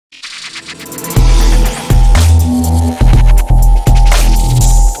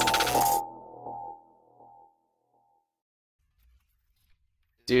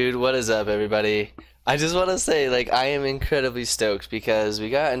Dude, what is up, everybody? I just want to say, like, I am incredibly stoked because we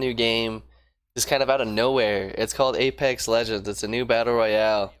got a new game just kind of out of nowhere. It's called Apex Legends. It's a new battle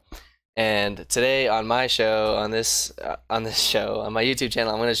royale. And today on my show, on my YouTube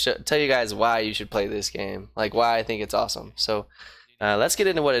channel, I'm going to tell you guys why you should play this game, like why I think it's awesome. So, let's get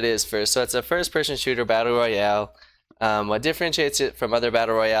into what it is first. So, it's a first-person shooter battle royale. What differentiates it from other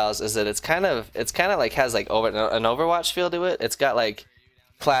battle royales is that it's kind of like has like an Overwatch feel to it. It's got like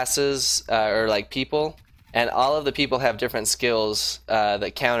classes or like people, and all of the people have different skills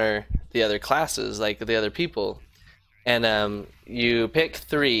that counter the other classes, like the other people. And you pick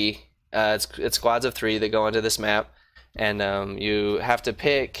three. It's squads of three that go into this map, and you have to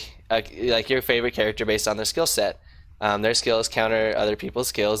pick like your favorite character based on their skill set. Their skills counter other people's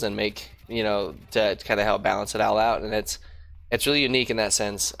skills and make, you know, to kind of help balance it all out, and it's really unique in that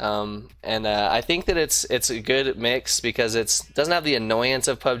sense. I think that it's a good mix because it doesn't have the annoyance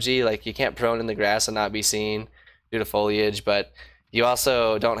of PUBG, like you can't prone in the grass and not be seen due to foliage, but you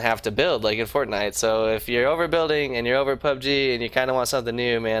also don't have to build like in Fortnite. So if you're overbuilding and you're over PUBG and you kind of want something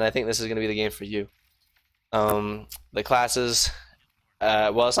new, man, I think this is going to be the game for you. The classes,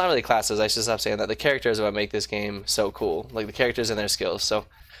 well, it's not really classes, I should stop saying that. The characters are what make this game so cool, like the characters and their skills. So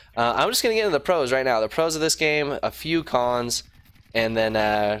I'm just going to get into the pros right now. The pros of this game, a few cons, and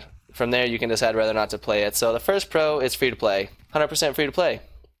then from there you can decide whether or not to play it. So the first pro is free to play. 100% free to play.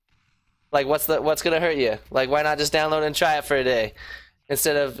 Like, what's going to hurt you? Like, why not just download and try it for a day?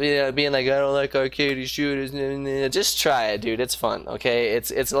 Instead of, you know, being like, I don't like arcade shooters. Just try it, dude. It's fun, okay?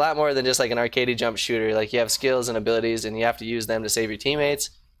 It's a lot more than just like an arcade jump shooter. Like, you have skills and abilities, and you have to use them to save your teammates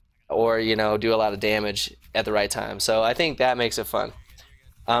or, you know, do a lot of damage at the right time. So I think that makes it fun.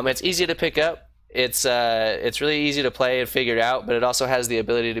 It's easy to pick up. It's really easy to play and figure out, but it also has the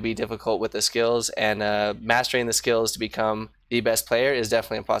ability to be difficult with the skills, and mastering the skills to become the best player is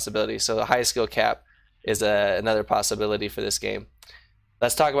definitely a possibility. So the high skill cap is another possibility for this game.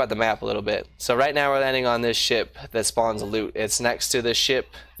 Let's talk about the map a little bit. So right now we're landing on this ship that spawns loot. It's next to the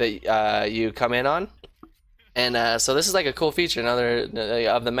ship that you come in on, and so this is like a cool feature, another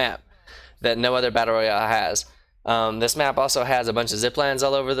of the map that no other battle royale has. This map also has a bunch of zip lines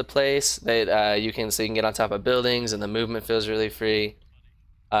all over the place that you can get on top of buildings, and the movement feels really free.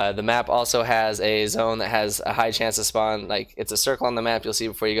 The map also has a zone that has a high chance to spawn, like it's a circle on the map you'll see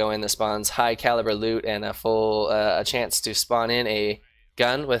before you go in, that spawns high caliber loot and a chance to spawn in a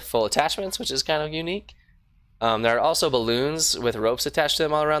gun with full attachments, which is kind of unique. There are also balloons with ropes attached to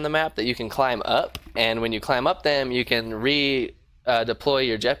them all around the map that you can climb up, and when you climb up them you can deploy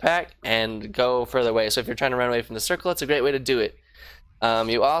your jetpack and go further away. So if you're trying to run away from the circle, it's a great way to do it.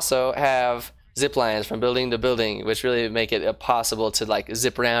 You also have zip lines from building to building, which really make it possible to like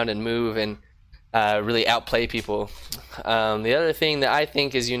zip around and move and really outplay people. The other thing that I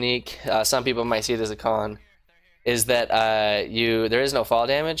think is unique, some people might see it as a con, is that there is no fall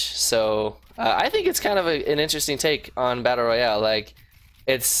damage. So I think it's kind of an interesting take on battle royale. Like,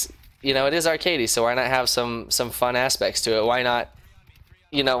 it's, you know, it is arcadey, so why not have some fun aspects to it? Why not,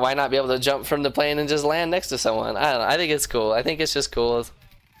 you know, why not be able to jump from the plane and just land next to someone? I don't know. I think it's cool. I think it's just cool,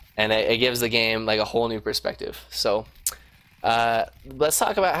 and it gives the game like a whole new perspective. So let's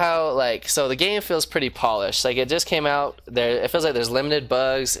talk about how, like, so the game feels pretty polished. Like, it just came out there. It feels like there's limited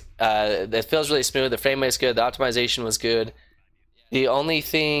bugs. It feels really smooth. The frame rate's good. The optimization was good. The only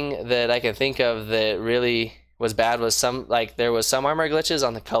thing that I can think of that really was bad was there was some armor glitches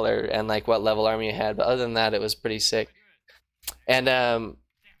on the color and like what level armor you had, but other than that it was pretty sick. And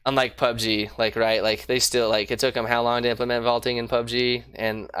unlike PUBG, like, right, like they still, like, it took them how long to implement vaulting in PUBG,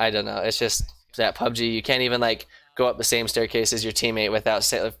 and I don't know, it's just that PUBG, you can't even like go up the same staircase as your teammate without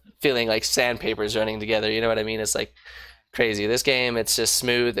feeling like sandpapers running together, you know what I mean? It's like crazy. This game, it's just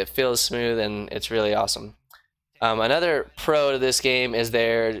smooth, it feels smooth, and it's really awesome. Another pro to this game is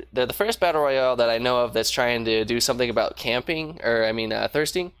they're the first battle royale that I know of that's trying to do something about camping, or I mean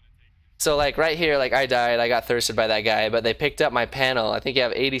thirsting. So like right here, like I died, I got thirsted by that guy, but they picked up my panel. I think you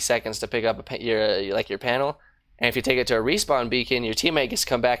have 80 seconds to pick up your panel, and if you take it to a respawn beacon, your teammate gets to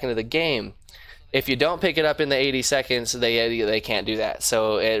come back into the game. If you don't pick it up in the 80 seconds, they can't do that.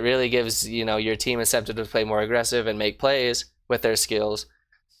 So it really gives, you know, your team incentive to play more aggressive and make plays with their skills,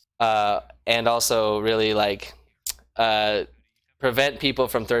 and also really like prevent people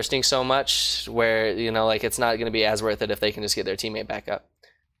from thirsting so much where, you know, like it's not going to be as worth it if they can just get their teammate back up.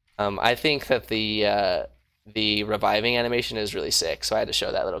 I think that the reviving animation is really sick, so I had to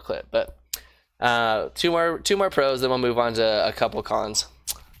show that little clip. But two more pros, then we'll move on to a couple cons.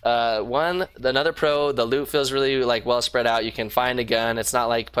 Another pro, the loot feels really like well spread out. You can find a gun. It's not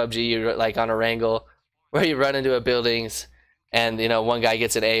like PUBG, you're like on a wrangle where you run into a buildings. and you know, one guy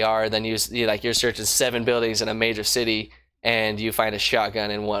gets an AR, then you're searching 7 buildings in a major city and you find a shotgun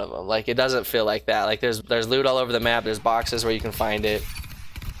in one of them. Like, it doesn't feel like that. Like, there's loot all over the map, there's boxes where you can find it,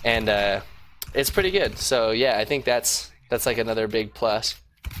 and it's pretty good. So yeah, I think that's like another big plus.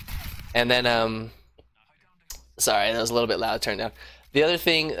 And then sorry, that was a little bit loud. Turn down. The other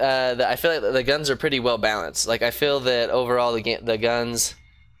thing that I feel like the guns are pretty well balanced. Like, I feel that overall the guns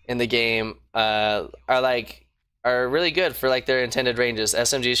in the game are really good for like their intended ranges.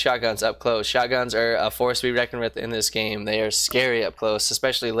 SMGs, shotguns up close. Shotguns are a force to be reckoned with in this game. They are scary up close,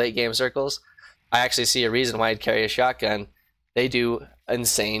 especially late game circles. I actually see a reason why I'd carry a shotgun. They do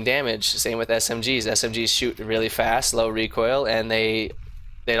insane damage. Same with SMGs. SMGs shoot really fast, low recoil, and they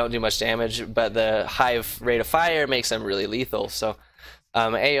don't do much damage, but the high rate of fire makes them really lethal. So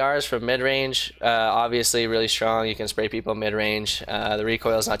ARs from mid-range, obviously really strong. You can spray people mid-range. The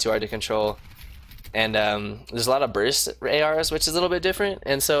recoil is not too hard to control. And there's a lot of burst ARs, which is a little bit different,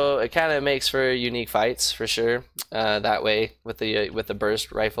 and so it kind of makes for unique fights for sure. That way with the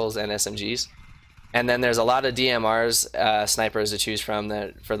burst rifles and SMGs. And then there's a lot of DMRs, snipers to choose from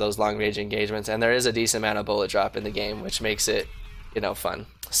for those long range engagements, and there is a decent amount of bullet drop in the game, which makes it, you know, fun.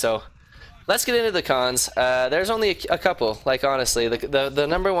 So let's get into the cons. There's only a couple. Like, honestly, the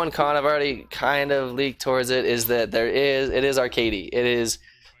number one con, I've already kind of leaked towards it, is that it is arcadey. It is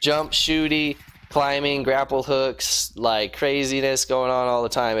jump, shooty, climbing, grapple hooks, like craziness going on all the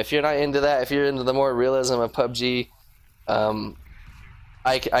time. If you're not into that, if you're into the more realism of PUBG,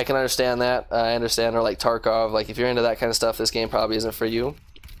 I can understand that. I understand, or like Tarkov, like if you're into that kind of stuff, this game probably isn't for you.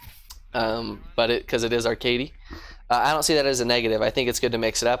 But because it is arcadey. I don't see that as a negative. I think it's good to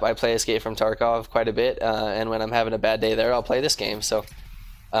mix it up. I play Escape from Tarkov quite a bit, and when I'm having a bad day there, I'll play this game. So,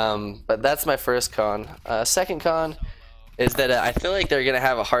 but that's my first con. Second con is that I feel like they're gonna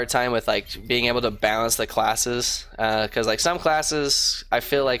have a hard time with like being able to balance the classes, because like some classes I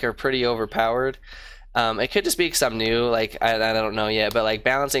feel like are pretty overpowered. It could just be because I'm new, like I don't know yet, but like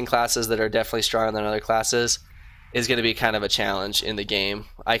balancing classes that are definitely stronger than other classes is going to be kind of a challenge in the game.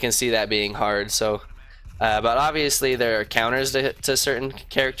 I can see that being hard. So, but obviously there are counters to certain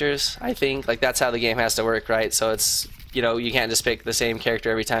characters. I think like that's how the game has to work, right? So it's, you know, you can't just pick the same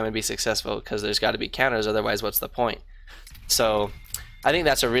character every time and be successful, because there's got to be counters. Otherwise, what's the point? So I think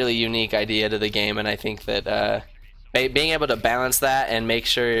that's a really unique idea to the game, and I think that being able to balance that and making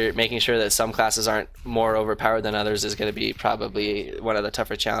sure that some classes aren't more overpowered than others is going to be probably one of the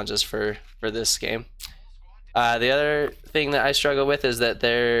tougher challenges for this game. The other thing that I struggle with is that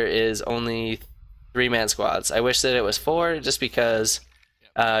there is only 3-man squads. I wish that it was 4, just because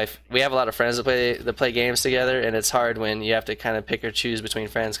we have a lot of friends that play games together, and it's hard when you have to kind of pick or choose between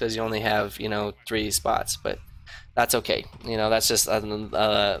friends because you only have, you know, 3 spots. But that's okay. You know, that's just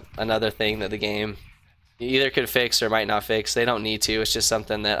another thing that the game either could fix or might not fix. They don't need to. It's just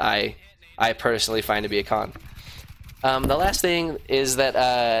something that I personally find to be a con. The last thing is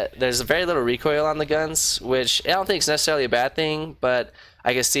that there's very little recoil on the guns, which I don't think is necessarily a bad thing, but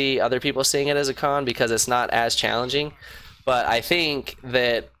I can see other people seeing it as a con because it's not as challenging. But I think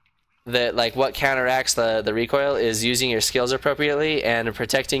that like what counteracts the recoil is using your skills appropriately and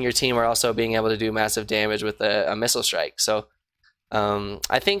protecting your team, or also being able to do massive damage with a missile strike. So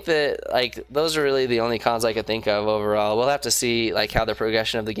I think that like those are really the only cons I could think of overall. We'll have to see like how the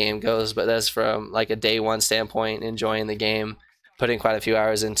progression of the game goes, but that's from like a day one standpoint, enjoying the game, putting quite a few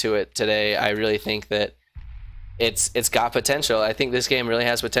hours into it today. I really think that it's got potential. I think this game really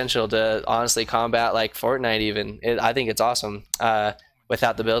has potential to honestly combat like Fortnite even. I think it's awesome.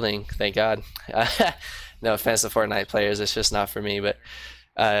 Without the building, thank God. No offense to Fortnite players, it's just not for me. But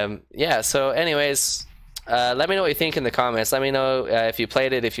yeah, so anyways, let me know what you think in the comments. Let me know if you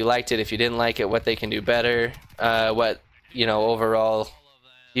played it, if you liked it, if you didn't like it, what they can do better, what, you know, overall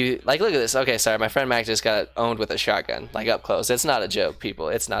you like. Look at this. Okay, sorry, my friend Mac just got owned with a shotgun, like up close. It's not a joke, people.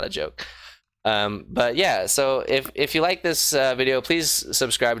 It's not a joke. But yeah, so if you like this video, please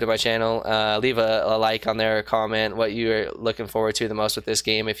subscribe to my channel, leave a like on there, or comment what you're looking forward to the most with this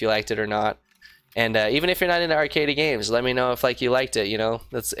game, if you liked it or not. And even if you're not into arcade games, let me know if like you liked it. You know,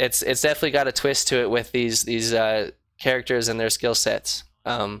 it's definitely got a twist to it with these characters and their skill sets.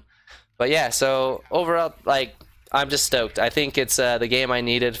 But yeah, so overall, like, I'm just stoked. I think it's the game I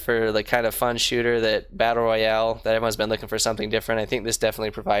needed for the kind of fun shooter, that battle royale that everyone's been looking for, something different. I think this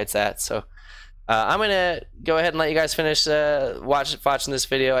definitely provides that. So I'm gonna go ahead and let you guys finish watching this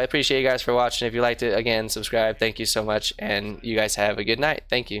video. I appreciate you guys for watching. If you liked it, again, subscribe. Thank you so much, and you guys have a good night.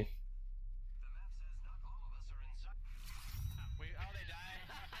 Thank you.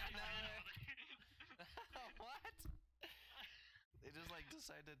 What? They just like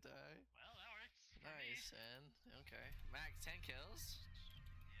decided to die. Well, that works. Nice, man. Okay. Max. 10 kills?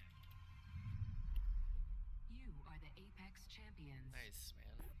 You are the Apex champions. Nice,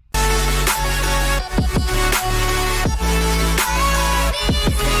 man.